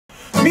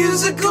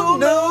Musical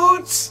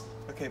notes!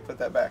 Okay, put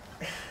that back.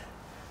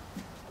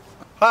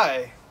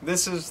 Hi,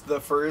 this is the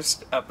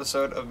first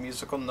episode of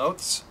Musical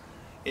Notes.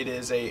 It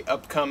is a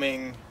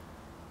upcoming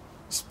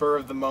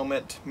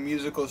spur-of-the-moment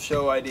musical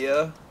show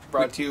idea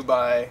brought to you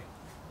by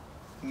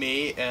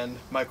me and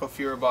Michael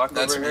Feuerbach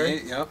over here.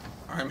 That's me, yep.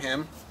 I'm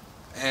him.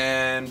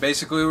 And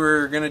basically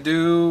we're going to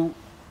do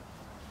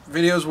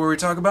videos where we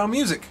talk about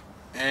music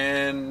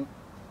and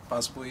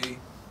possibly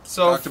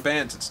talk to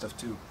bands and stuff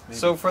too. Maybe.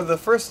 So for the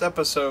first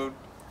episode,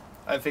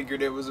 I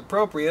figured it was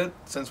appropriate,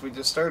 since we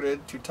just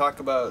started, to talk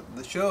about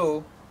the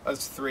show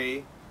us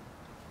three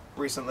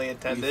recently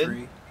attended. We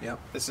three, yep.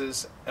 This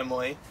is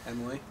Emily.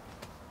 Emily.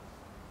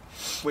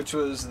 Which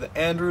was the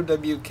Andrew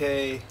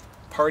WK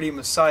Party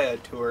Messiah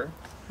tour.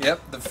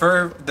 Yep,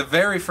 the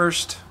very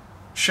first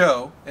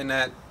show in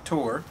that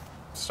tour.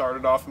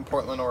 Started off in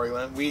Portland,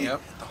 Oregon. Yep,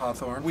 the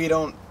Hawthorne. We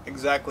don't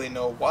exactly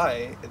know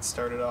why it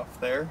started off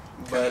there.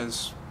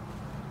 Because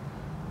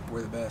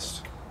we're the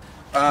best.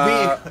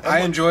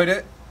 I enjoyed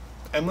it.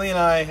 Emily and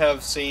I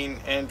have seen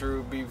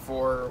Andrew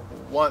before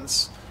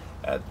once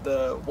at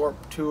the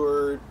Warp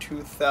Tour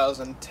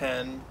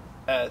 2010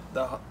 at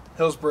the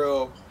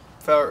Hillsborough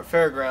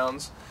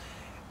Fairgrounds,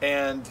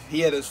 and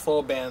he had his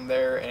full band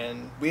there,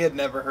 and we had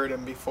never heard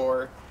him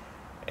before,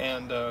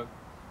 and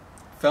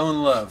fell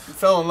in love.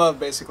 Fell in love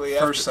basically.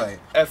 First sight.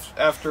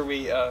 After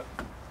we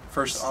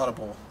first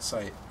audible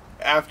sight.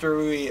 After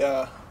we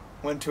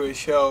went to his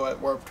show at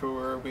Warp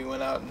Tour, we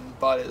went out and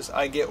bought his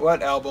I Get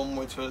What album,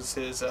 which was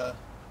his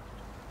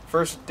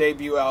first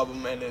debut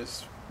album and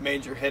his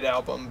major hit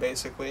album,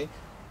 basically.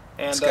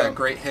 And it's got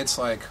great hits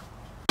like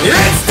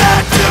It's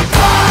Time to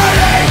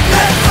Party,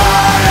 Let's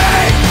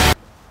Party,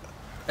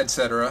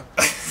 etc.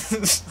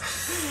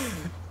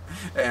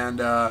 And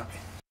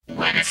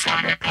when it's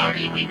time to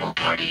party, we will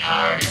party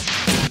hard.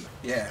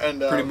 Yeah, and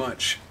pretty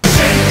much.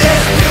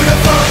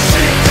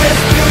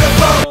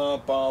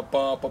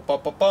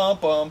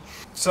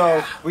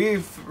 So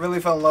we really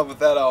fell in love with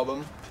that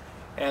album,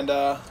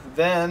 and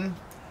then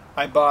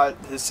I bought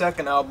his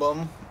second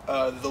album,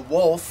 The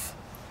Wolf,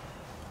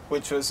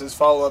 which was his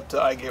follow-up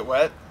to I Get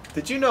Wet.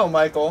 Did you know,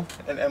 Michael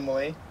and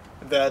Emily,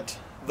 that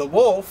The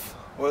Wolf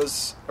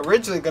was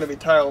originally going to be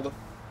titled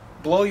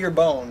Blow Your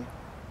Bone?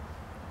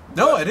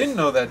 No, I didn't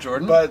know that,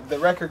 Jordan. But the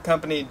record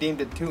company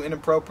deemed it too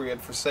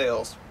inappropriate for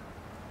sales.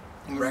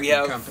 Record we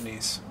have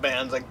companies.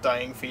 Bands like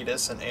Dying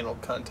Fetus and Anal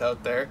Cunt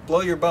out there.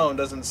 Blow Your Bone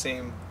doesn't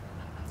seem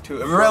too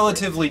appropriate.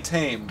 Relatively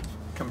tame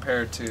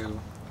compared to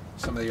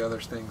some of the other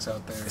things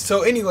out there.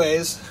 So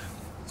anyways,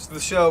 the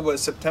show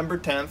was September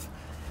 10th,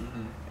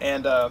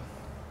 and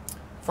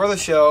for the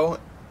show,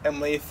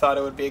 Emily thought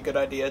it would be a good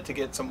idea to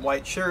get some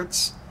white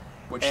shirts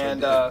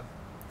and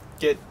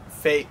get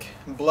fake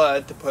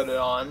blood to put it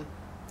on,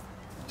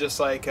 just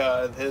like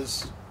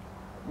his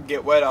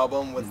Get Wet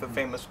album with the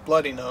famous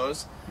bloody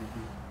nose.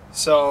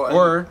 So,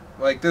 or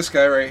like this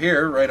guy right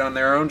here, right on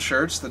their own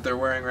shirts that they're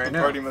wearing right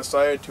now. Party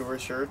Messiah tour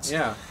shirts.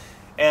 Yeah.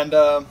 And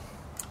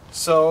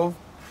so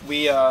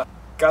we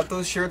got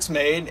those shirts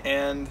made,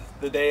 and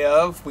the day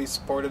of, we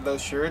sported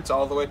those shirts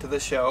all the way to the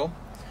show.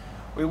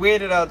 We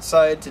waited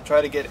outside to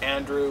try to get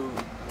Andrew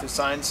to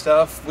sign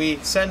stuff. We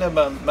sent him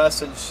a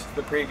message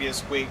the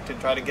previous week to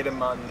try to get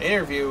him on an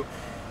interview,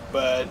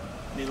 but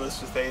needless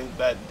to say,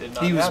 that did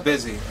not happen. He was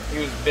busy. He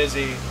was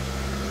busy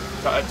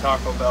at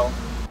Taco Bell.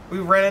 We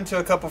ran into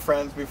a couple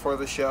friends before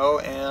the show,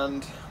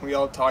 and we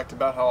all talked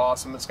about how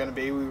awesome it's going to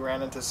be. We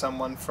ran into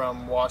someone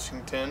from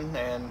Washington,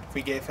 and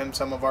we gave him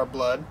some of our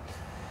blood,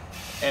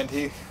 and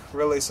he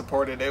really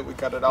supported it. We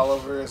got it all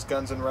over his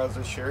Guns N'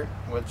 Roses shirt,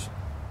 which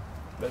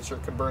that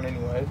shirt could burn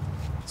anyway.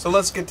 So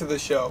let's get to the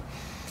show.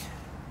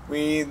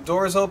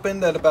 Doors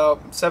opened at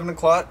about 7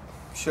 o'clock.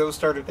 Show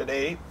started at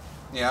 8.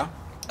 Yeah.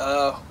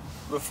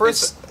 The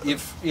first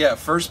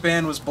first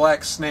band was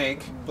Black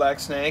Snake. Black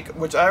Snake,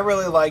 which I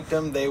really liked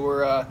them. They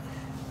were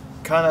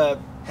kind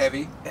of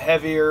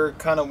heavier,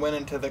 kind of went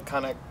into the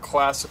kind of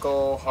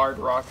classical hard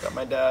rock that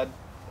my dad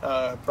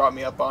brought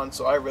me up on,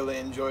 so I really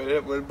enjoyed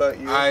it. What about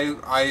you?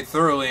 I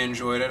thoroughly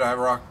enjoyed it. I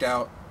rocked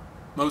out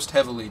most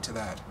heavily to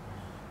that,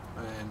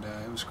 and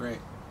it was great.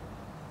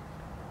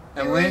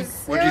 Emily,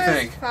 what do you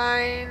think? It was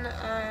fine.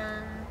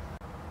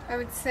 I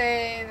would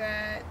say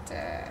that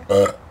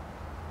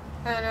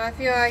I don't know, I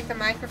feel like the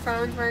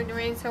microphones weren't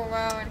doing so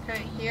well and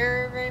couldn't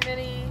hear very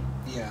many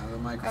the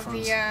microphones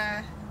of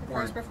the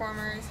first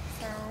performers.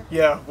 So.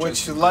 Yeah,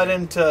 which led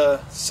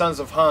into Sons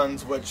of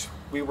Huns, which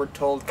we were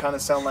told kind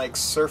of sound like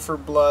Surfer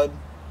Blood,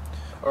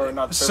 or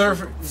not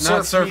Surfer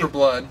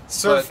Blood.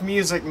 Surf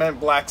music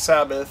meant Black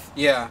Sabbath.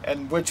 Yeah,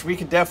 and which we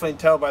could definitely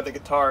tell by the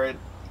guitar. It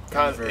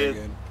kind of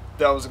good.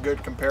 That was a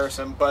good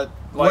comparison, but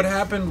like, what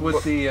happened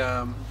with the?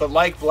 But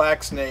like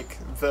Black Snake,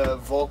 the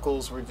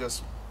vocals were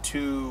just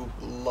too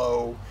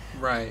low.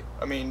 Right.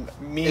 I mean,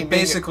 it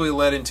basically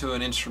led into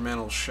an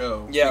instrumental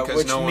show. Yeah,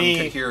 because no one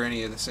could hear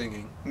any of the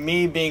singing.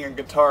 Me being a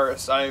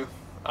guitarist, I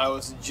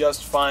was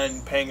just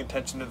fine paying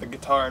attention to the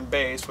guitar and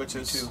bass, which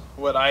is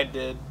what I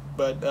did.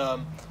 But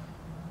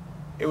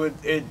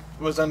it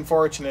was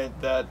unfortunate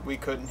that we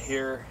couldn't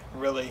hear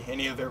really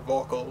any of their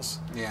vocals.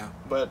 Yeah.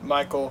 But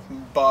Michael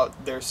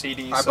bought their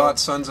CD. I bought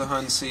Sons of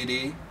Hun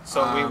CD.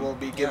 So we will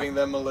be giving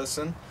them a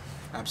listen.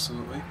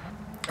 Absolutely.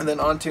 And then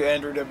on to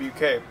Andrew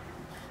WK.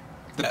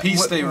 The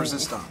Piece de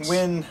Resistance.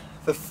 When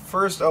the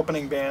first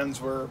opening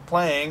bands were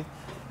playing,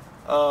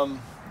 it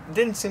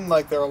didn't seem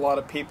like there were a lot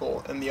of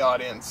people in the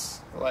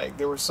audience. Like,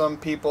 there were some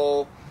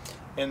people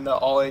in the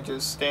all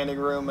ages standing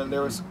room, and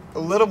there was a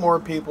little more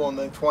people in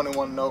the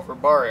 21 and over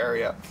bar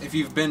area. If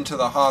you've been to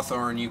the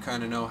Hawthorne, you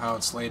kind of know how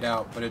it's laid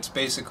out, but it's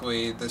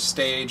basically the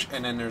stage,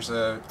 and then there's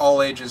a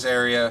all ages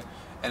area,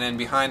 and then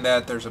behind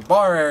that there's a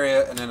bar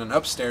area, and then an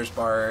upstairs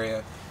bar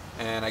area.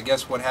 And I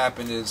guess what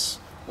happened is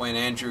when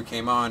Andrew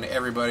came on,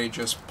 everybody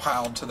just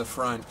piled to the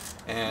front,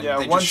 and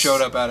they just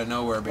showed up out of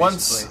nowhere,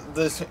 basically.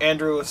 Once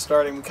Andrew was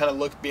starting, we kind of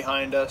looked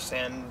behind us,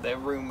 and the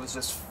room was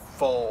just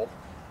full.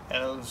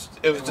 And it was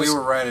just, we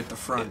were right at the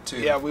front, too.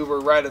 Yeah, we were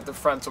right at the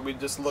front, so we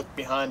just looked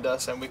behind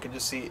us, and we could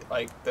just see,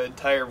 like, the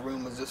entire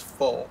room was just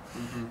full.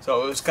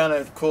 So it was kind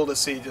of cool to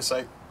see, just,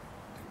 like,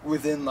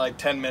 within, like,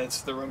 10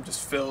 minutes, the room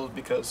just filled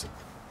because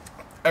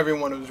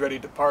everyone was ready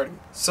to party.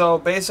 So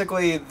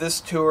basically,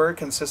 this tour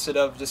consisted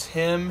of just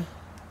him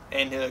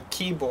and a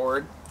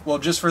keyboard. Well,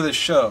 just for this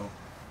show,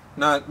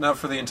 not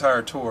for the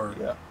entire tour.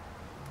 Yeah,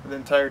 the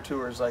entire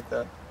tour is like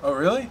that. Oh,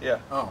 really?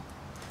 Yeah. Oh.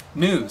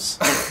 News.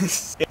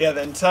 Yeah,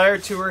 the entire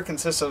tour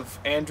consists of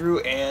Andrew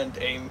and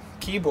a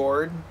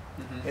keyboard,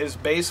 his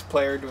bass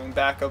player doing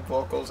backup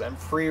vocals, and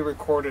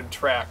pre-recorded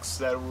tracks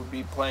that will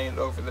be playing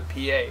over the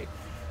PA.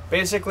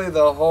 Basically,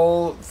 the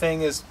whole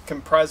thing is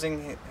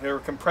compressing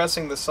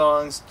the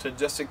songs to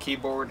just a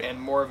keyboard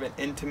and more of an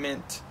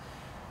intimate,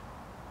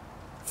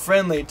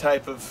 friendly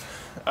type of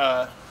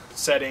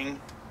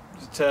setting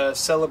to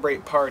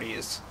celebrate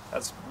parties.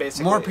 That's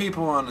basically more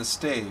people on the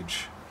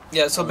stage.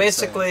 Yeah, so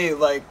basically,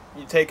 like,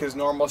 you take his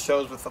normal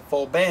shows with a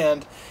full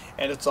band,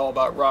 and it's all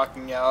about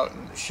rocking out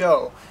in the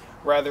show,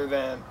 rather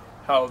than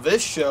how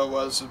this show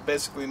was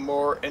basically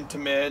more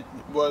intimate,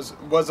 was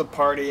a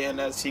party, and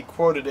as he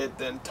quoted it,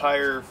 the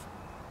entire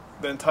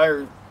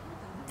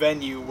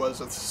venue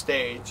was a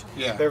stage.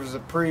 Yeah. There was a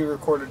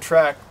pre-recorded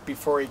track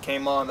before he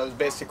came on that was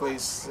basically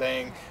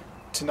saying,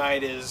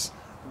 tonight is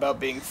about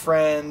being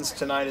friends,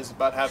 tonight is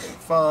about having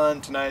fun,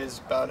 tonight is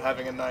about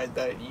having a night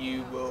that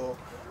you will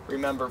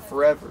remember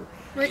forever.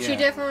 Which you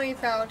definitely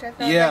felt. I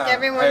felt Yeah, like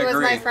everyone I was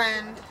agree. my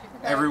friend.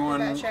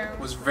 Everyone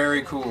was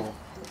very cool.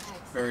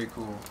 Very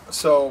cool.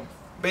 So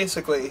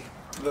basically,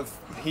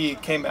 he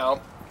came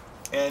out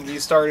and he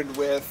started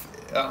with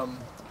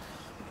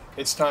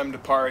It's Time to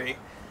Party,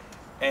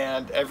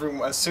 and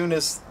everyone, as soon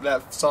as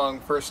that song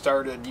first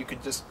started, you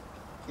could just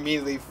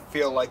immediately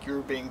feel like you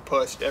were being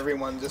pushed.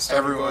 Everyone just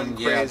started going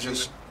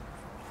crazy.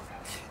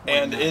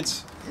 And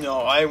it's,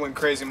 I went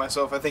crazy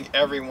myself. I think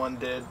everyone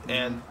did,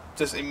 and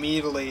just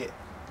immediately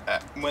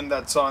when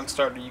that song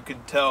started, you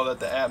could tell that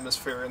the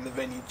atmosphere in the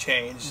venue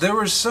changed. There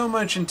was so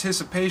much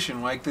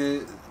anticipation. Like,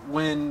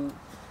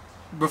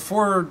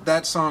 before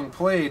that song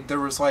played, there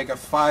was like a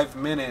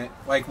 5-minute,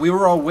 like, we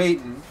were all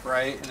waiting,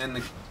 right? And then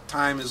the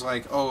time is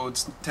like, oh,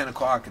 it's 10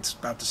 o'clock, it's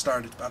about to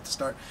start.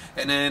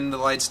 And then the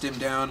lights dim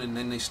down, and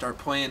then they start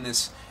playing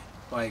this,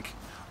 like,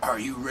 are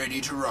you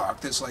ready to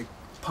rock? This, like,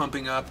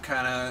 pumping up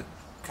kind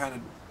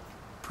of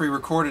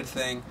pre-recorded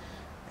thing.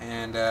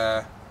 And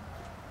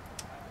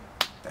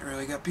that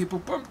really got people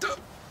pumped up.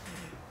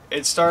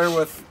 It started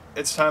with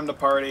It's Time to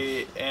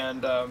Party,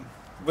 and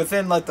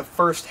within like the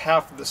first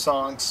half of the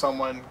song,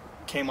 someone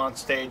came on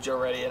stage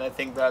already, and I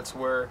think that's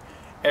where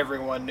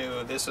everyone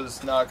knew this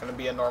was not going to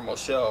be a normal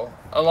show.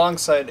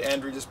 Alongside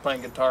Andrew just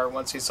playing guitar,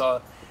 once he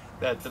saw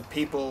that the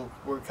people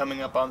were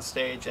coming up on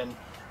stage and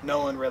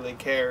no one really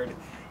cared,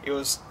 it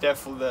was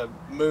definitely, the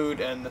mood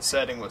and the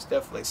setting was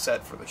definitely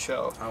set for the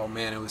show. Oh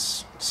man, it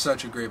was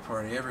such a great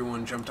party.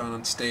 Everyone jumped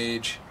on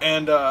stage.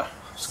 And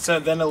so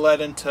then it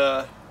led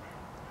into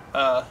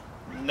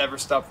Never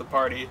Stop the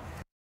Party.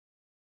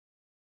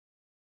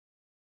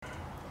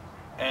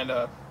 And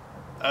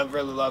I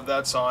really love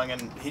that song,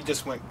 and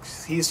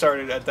he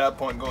started at that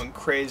point going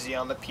crazy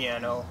on the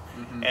piano,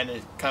 and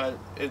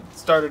it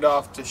started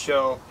off to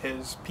show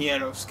his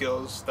piano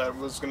skills that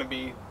was going to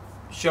be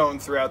shown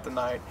throughout the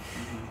night.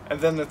 And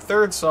then the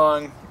third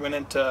song went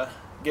into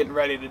Getting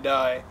Ready to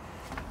Die,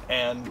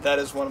 and that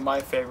is one of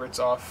my favorites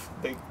off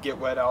the Get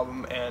Wet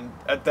album. And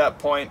at that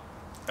point,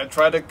 I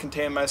tried to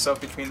contain myself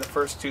between the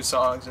first two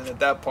songs, and at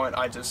that point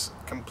I just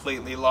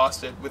completely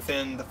lost it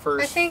within the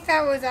first... I think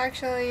that was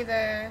actually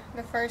the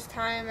first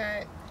time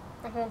that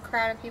a whole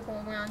crowd of people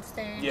went on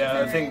stage.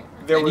 Yeah, I think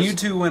right? there was... And you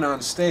two went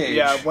on stage.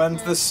 Yeah, I went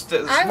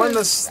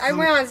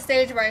on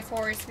stage by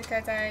force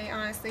because I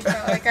honestly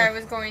felt like I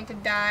was going to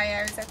die.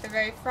 I was at the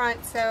very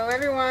front, so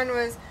everyone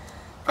was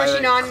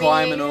pushing on me.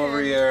 Climbing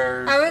over you.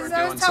 I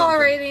was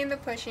tolerating the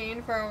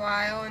pushing for a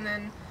while, and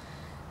then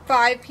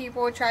 5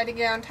 people tried to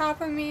get on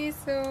top of me,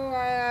 so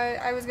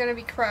I was going to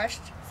be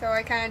crushed. So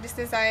I kind of just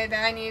decided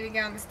that I needed to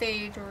get on the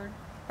stage or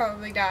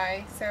probably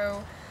die.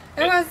 So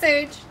I went on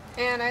stage,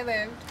 and I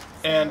lived.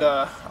 And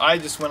I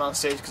just went on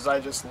stage because I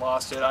just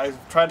lost it. I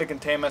tried to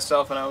contain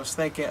myself, and I was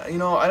thinking, you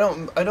know, I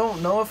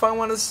don't know if I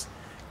want to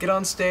get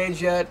on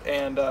stage yet.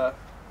 And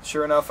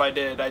sure enough, I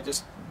did. I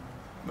just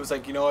was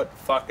like, you know what,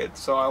 fuck it.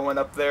 So I went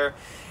up there,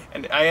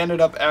 and I ended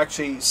up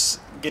actually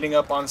getting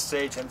up on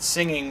stage and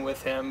singing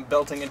with him,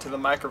 belting into the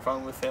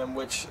microphone with him,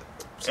 which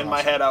in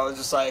my head I was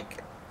just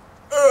like,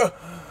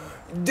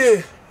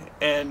 duh.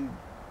 And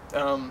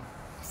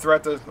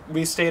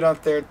we stayed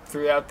out there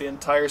throughout the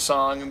entire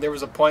song, and there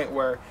was a point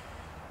where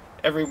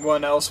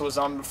everyone else was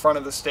on the front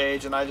of the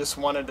stage, and I just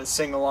wanted to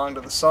sing along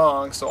to the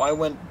song, so I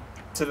went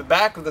to the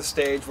back of the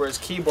stage where his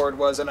keyboard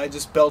was, and I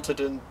just belted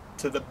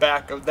into the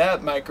back of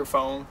that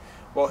microphone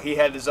while he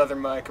had his other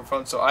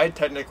microphone, so I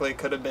technically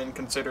could have been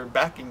considered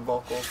backing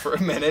vocals for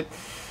a minute.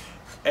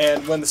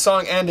 And when the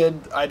song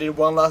ended, I did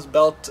one last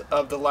belt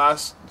of the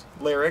last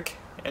lyric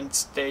and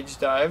stage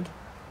dived,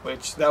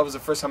 which that was the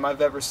first time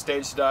I've ever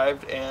stage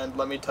dived, and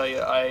let me tell you,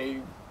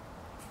 I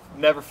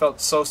never felt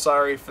so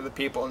sorry for the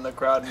people in the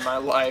crowd in my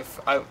life.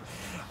 I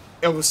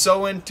was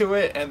so into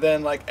it, and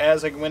then like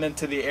as I went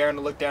into the air and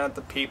looked down at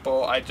the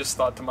people, I just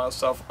thought to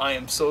myself, I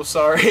am so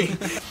sorry.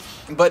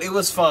 But it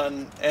was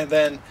fun. And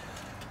then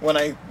when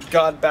I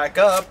got back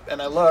up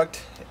and I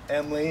looked,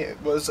 Emily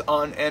was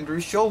on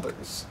Andrew's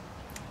shoulders.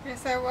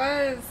 Yes, I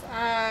was.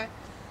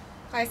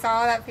 I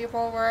saw that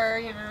people were,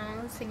 you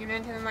know, singing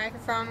into the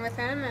microphone with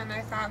him, and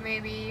I thought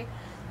maybe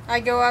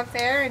I'd go up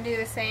there and do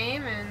the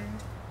same. And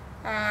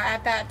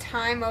at that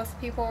time, most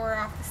people were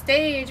off the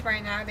stage by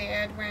now. They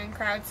had when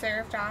crowd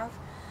surfed off,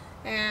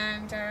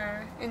 and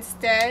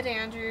instead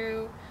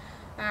Andrew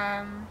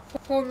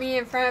pulled me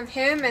in front of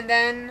him and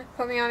then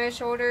put me on his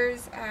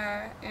shoulders,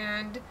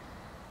 and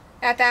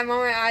at that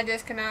moment I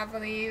just could not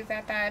believe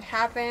that had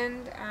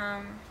happened.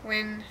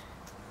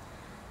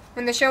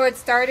 When the show had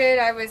started,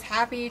 I was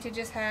happy to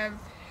just have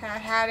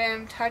had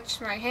him touch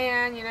my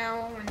hand, you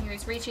know, when he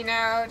was reaching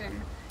out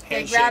and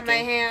he grabbed my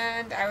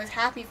hand. I was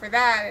happy for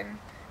that, and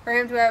for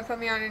him to have put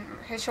me on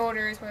his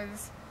shoulders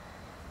was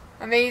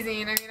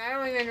amazing. I mean, I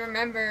don't even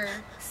remember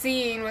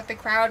seeing what the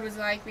crowd was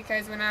like,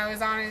 because when I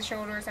was on his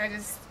shoulders,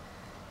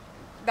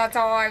 that's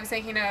all I was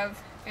thinking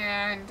of.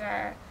 And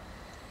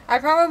I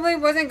probably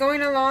wasn't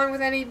going along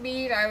with any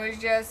beat. I was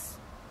just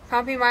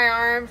pumping my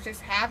arms,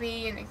 just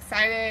happy and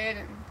excited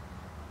and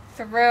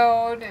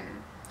thrilled and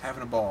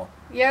having a ball.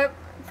 Yep,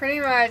 pretty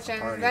much.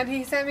 And Party. then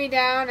he set me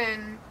down,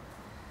 and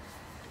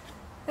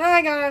then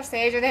I got off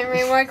stage. I didn't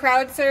really want to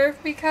crowd surf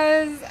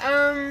because,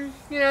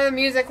 you know, the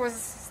music was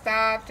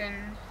stopped.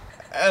 And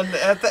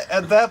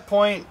at that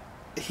point,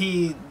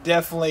 he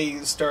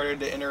definitely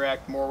started to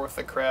interact more with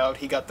the crowd.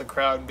 He got the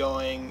crowd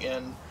going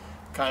and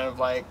kind of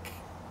like,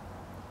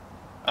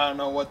 I don't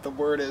know what the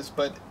word is,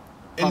 but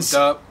pumped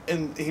up.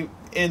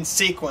 In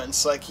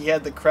sequence, like he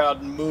had the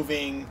crowd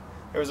moving.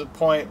 There was a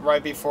point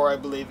right before, I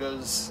believe it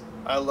was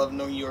I Love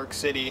New York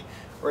City,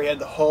 where he had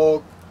the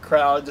whole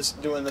crowd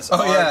just doing this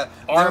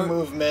arm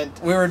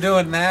movement. We were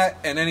doing that,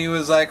 and then he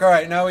was like, all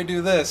right, now we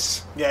do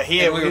this. Yeah,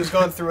 he was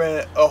going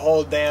through a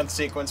whole dance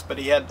sequence, but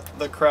he had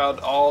the crowd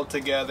all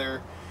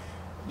together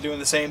doing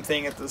the same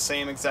thing at the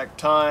same exact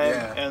time.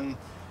 Yeah. And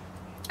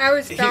I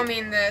was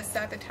filming this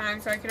at the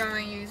time, so I could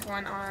only use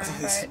one arm.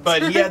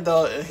 But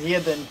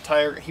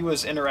he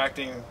was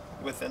interacting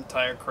with the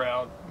entire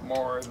crowd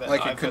more than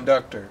like a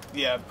conductor.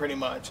 Yeah, pretty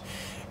much.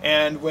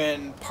 And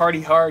when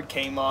Party Hard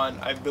came on,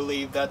 I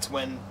believe that's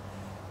when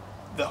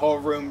the whole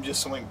room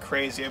just went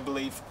crazy. I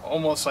believe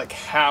almost like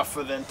half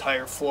of the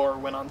entire floor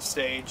went on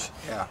stage.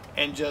 Yeah.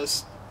 And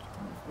just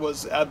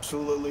was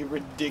absolutely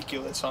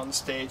ridiculous on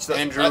stage.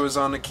 Andrew was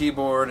on the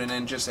keyboard, and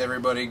then just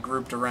everybody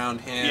grouped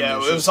around him. Yeah,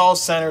 it was all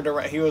centered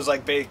around. He was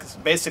like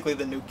basically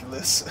the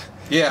nucleus.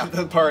 Yeah.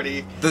 The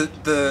party.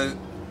 The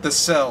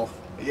cell.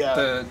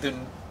 Yeah.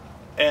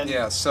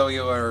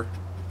 Cellular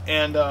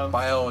and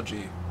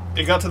biology.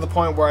 It got to the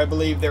point where I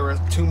believe there were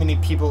too many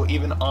people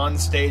even on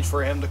stage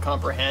for him to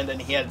comprehend, and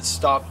he had to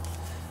stop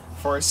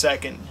for a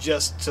second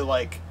just to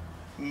like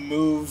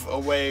move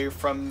away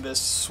from this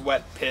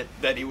sweat pit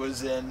that he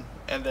was in,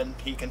 and then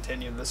he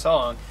continued the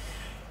song.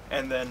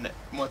 And then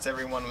once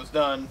everyone was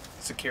done,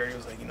 security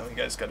was like, you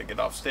guys got to get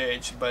off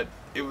stage. But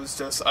it was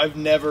just, I've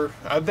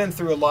been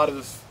through a lot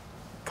of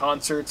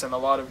concerts and a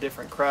lot of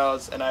different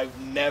crowds, and I've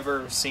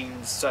never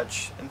seen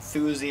such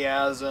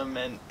enthusiasm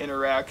and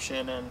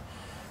interaction and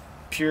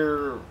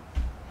pure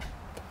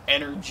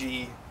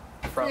energy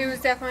from. It was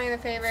definitely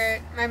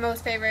my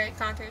most favorite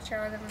concert show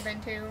I've ever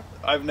been to.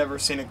 I've never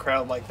seen a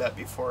crowd like that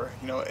before.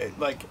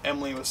 Like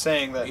Emily was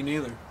saying, that me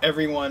neither.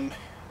 Everyone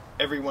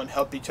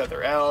helped each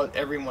other out.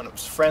 Everyone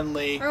was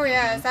friendly. Oh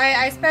yes,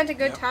 I spent a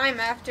good time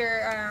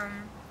after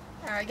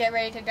Get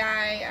Ready to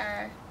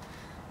Die.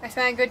 I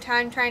spent a good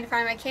time trying to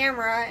find my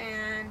camera,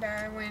 and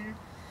when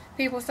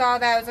people saw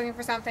that I was looking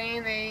for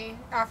something, they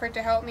offered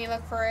to help me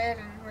look for it,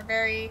 and were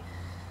very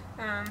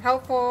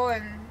helpful.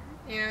 And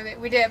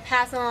we did a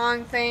pass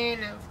along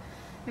thing of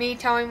me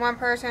telling one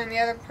person and the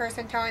other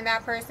person telling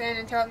that person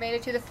until it made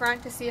it to the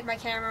front to see if my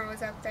camera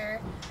was up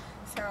there.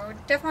 So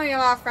definitely a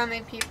lot of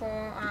friendly people.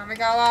 I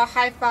got a lot of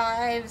high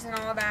fives and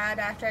all that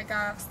after I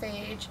got off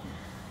stage.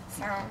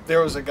 So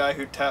there was a guy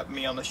who tapped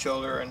me on the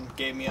shoulder and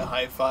gave me a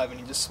high five, and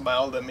he just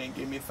smiled at me and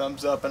gave me a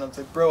thumbs up, and I was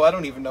like, bro, I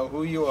don't even know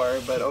who you are,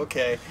 but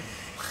okay.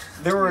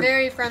 There were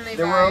very friendly.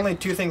 There were only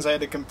two things I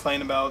had to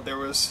complain about. There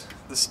was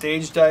the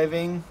stage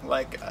diving.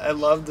 Like, I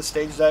loved the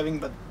stage diving,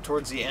 but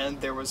towards the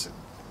end there was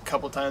a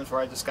couple times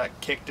where I just got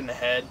kicked in the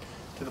head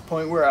to the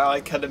point where I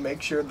like had to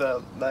make sure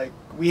that, like,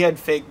 we had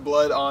fake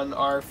blood on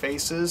our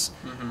faces,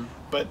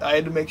 but I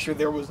had to make sure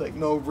there was like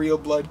no real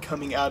blood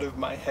coming out of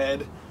my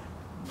head.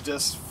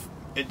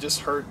 It just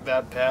hurt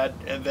that bad.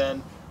 And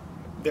then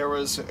there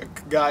was a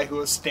guy who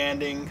was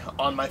standing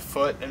on my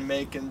foot and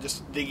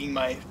just digging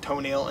my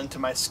toenail into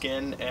my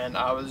skin, and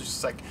I was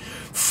just like,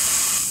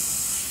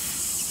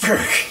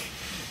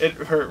 it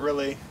hurt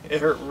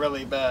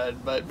really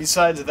bad. But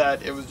besides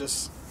that, it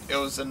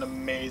was an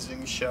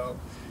amazing show.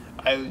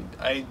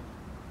 I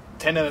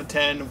 10 out of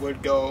 10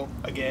 would go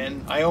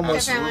again. I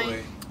almost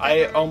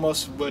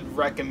would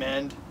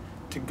recommend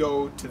to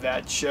go to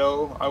that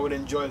show. I would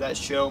enjoy that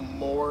show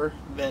more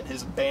than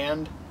his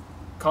band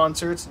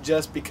concerts,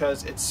 just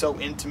because it's so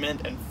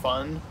intimate and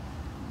fun.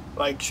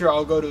 Like, sure,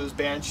 I'll go to his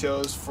band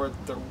shows for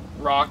the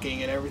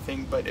rocking and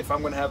everything, but if I'm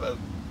going to have a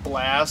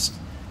blast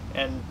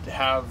and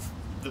have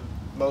the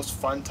most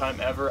fun time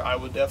ever, I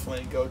would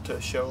definitely go to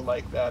a show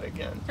like that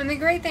again. And the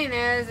great thing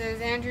is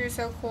Andrew's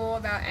so cool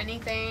about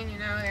anything. You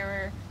know, there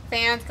were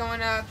fans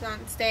going up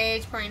on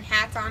stage, putting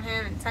hats on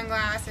him and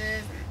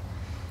sunglasses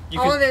and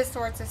all this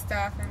sorts of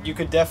stuff. And you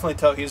could definitely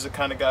tell he's the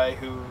kind of guy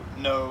who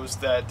knows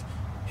that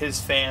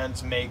his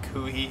fans make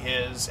who he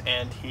is,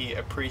 and he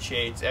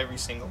appreciates every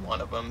single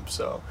one of them.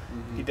 So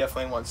he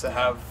definitely wants to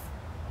have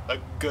a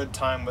good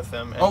time with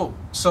them. And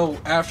so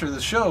after the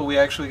show, we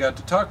actually got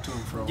to talk to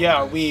him for a while.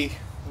 Yeah,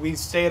 we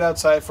stayed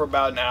outside for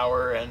about an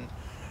hour, and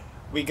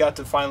we got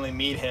to finally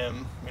meet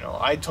him. You know,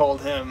 I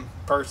told him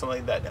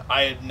personally that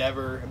I had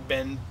never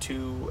been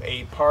to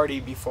a party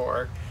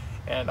before,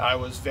 and I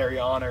was very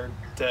honored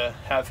to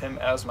have him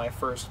as my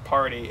first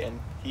party,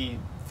 and he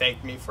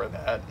thanked me for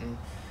that. And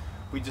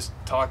we just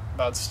talked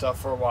about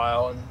stuff for a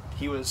while, and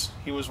he was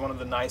one of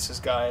the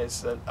nicest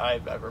guys that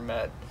I've ever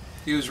met.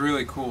 He was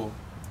really cool.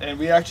 And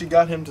we actually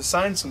got him to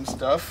sign some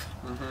stuff.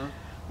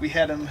 We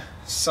had him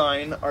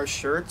sign our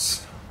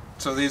shirts.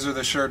 So these are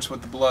the shirts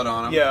with the blood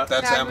on them. Yeah.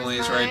 That's That was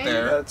Emily's mine. right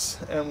there. That's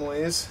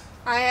Emily's.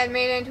 I had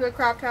made it into a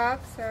crop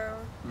top, so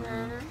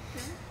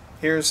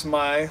Here's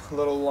my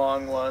little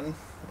long one,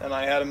 and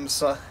I had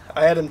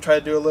him try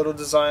to do a little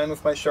design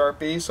with my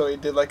Sharpie, so he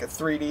did like a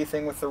 3D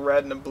thing with the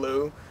red and the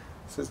blue.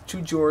 It says,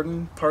 "To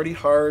Jordan, Party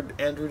Hard,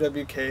 Andrew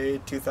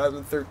WK,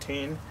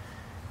 2013.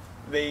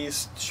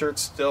 These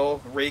shirts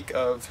still reek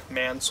of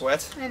man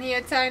sweat. and he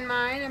had signed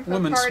mine and put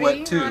Women's party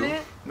sweat, too. on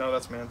it. No,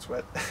 that's man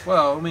sweat.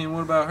 Well, I mean,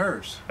 what about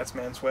hers? That's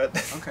man sweat.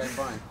 Okay,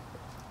 fine.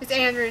 It's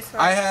Andrew's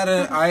sweat.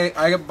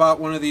 I bought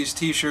one of these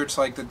T-shirts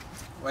like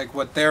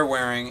what they're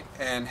wearing,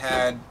 and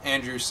had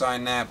Andrew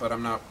sign that, but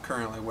I'm not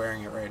currently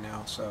wearing it right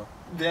now. So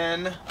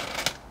Then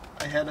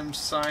I had him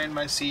sign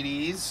my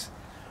CDs.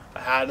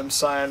 I had him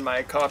sign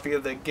my copy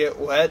of the Get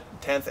Wet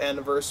 10th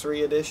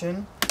Anniversary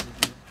Edition,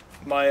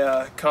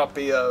 my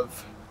copy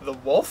of The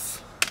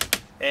Wolf,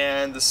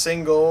 and the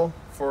single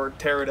for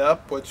Tear It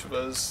Up, which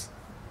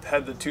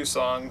had the 2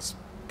 songs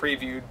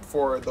previewed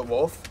for The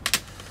Wolf.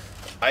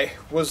 I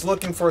was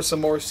looking for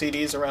some more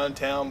CDs around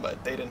town,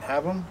 but they didn't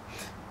have them.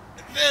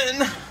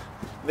 Then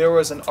there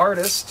was an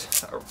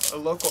artist, a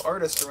local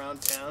artist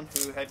around town,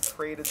 who had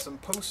created some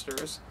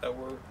posters that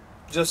were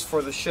just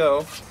for the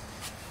show,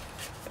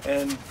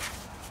 and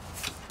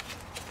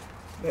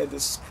they had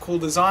this cool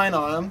design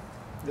on them,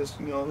 this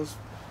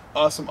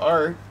awesome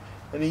art,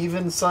 and he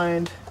even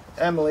signed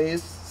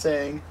Emily's,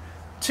 saying,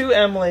 "To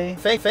Emily,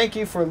 thank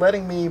you for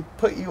letting me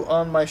put you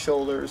on my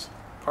shoulders.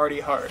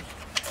 Party hard."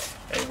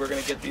 And we're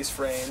gonna get these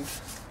framed.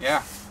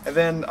 yeah, And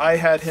then I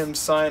had him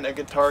sign a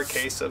guitar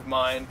case of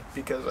mine,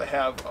 because I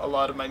have a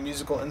lot of my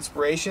musical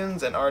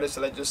inspirations and artists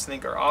that I just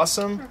think are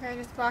awesome. Okay,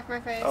 just block my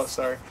face. Oh,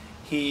 sorry.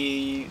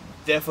 He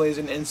definitely is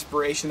an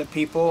inspiration to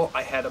people.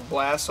 I had a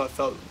blast, so I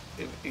felt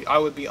I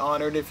would be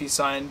honored if he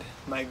signed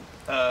my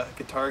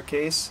guitar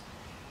case.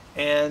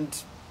 And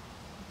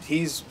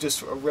he's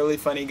just a really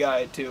funny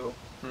guy, too.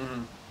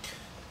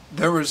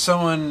 there was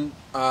someone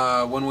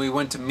when we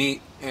went to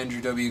meet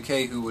Andrew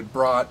WK who had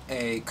brought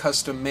a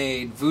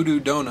custom-made voodoo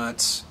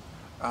donuts.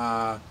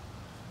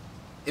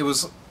 It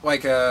was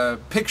like a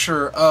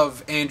picture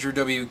of Andrew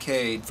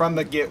WK From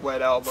the Get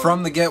Wet album.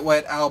 from the Get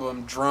Wet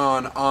album,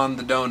 drawn on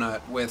the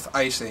donut with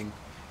icing,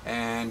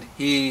 and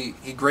he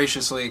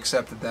graciously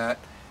accepted that.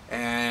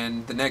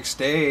 And the next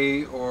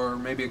day, or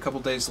maybe a couple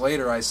days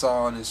later, I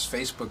saw on his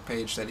Facebook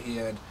page that he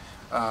had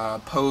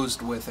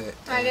posed with it.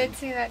 I did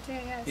see that too,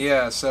 yes.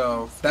 Yeah,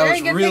 so that Very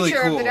was good really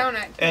picture cool. of the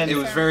donut. And It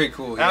was very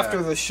cool. Yeah.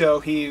 After the show,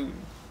 he,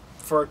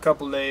 for a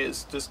couple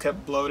days, just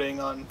kept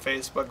bloating on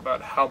Facebook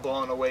about how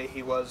blown away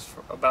he was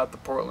about the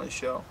Portland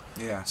show.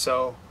 Yeah.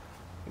 So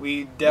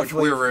we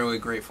definitely... Which we're really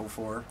grateful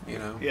for, you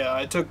know. Yeah,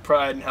 I took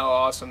pride in how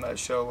awesome that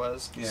show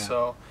was. Yeah.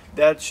 So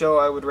that show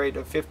I would rate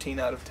a 15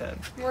 out of 10.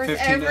 Worth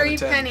 15 out of every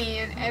 10. penny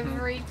and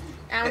every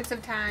ounce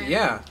of time.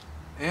 Yeah.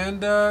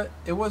 And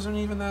it wasn't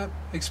even that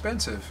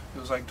expensive. It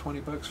was like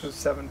 $20 It was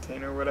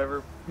 17 or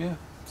whatever. Yeah.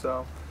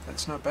 So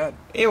That's not bad.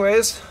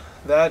 anyways,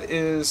 that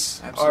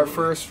is our Absolutely.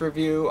 first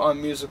review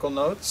on Musical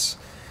Notes.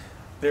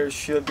 There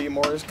should be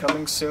more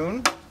coming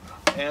soon.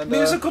 And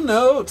Musical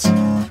notes.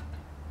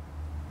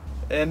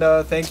 And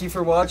thank you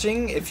for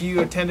watching. If you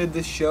attended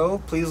this show,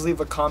 please leave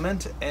a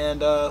comment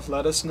and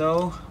let us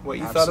know what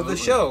you thought of the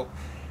show.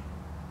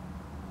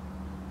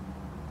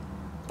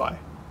 Bye.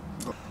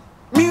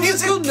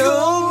 Musical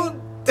note.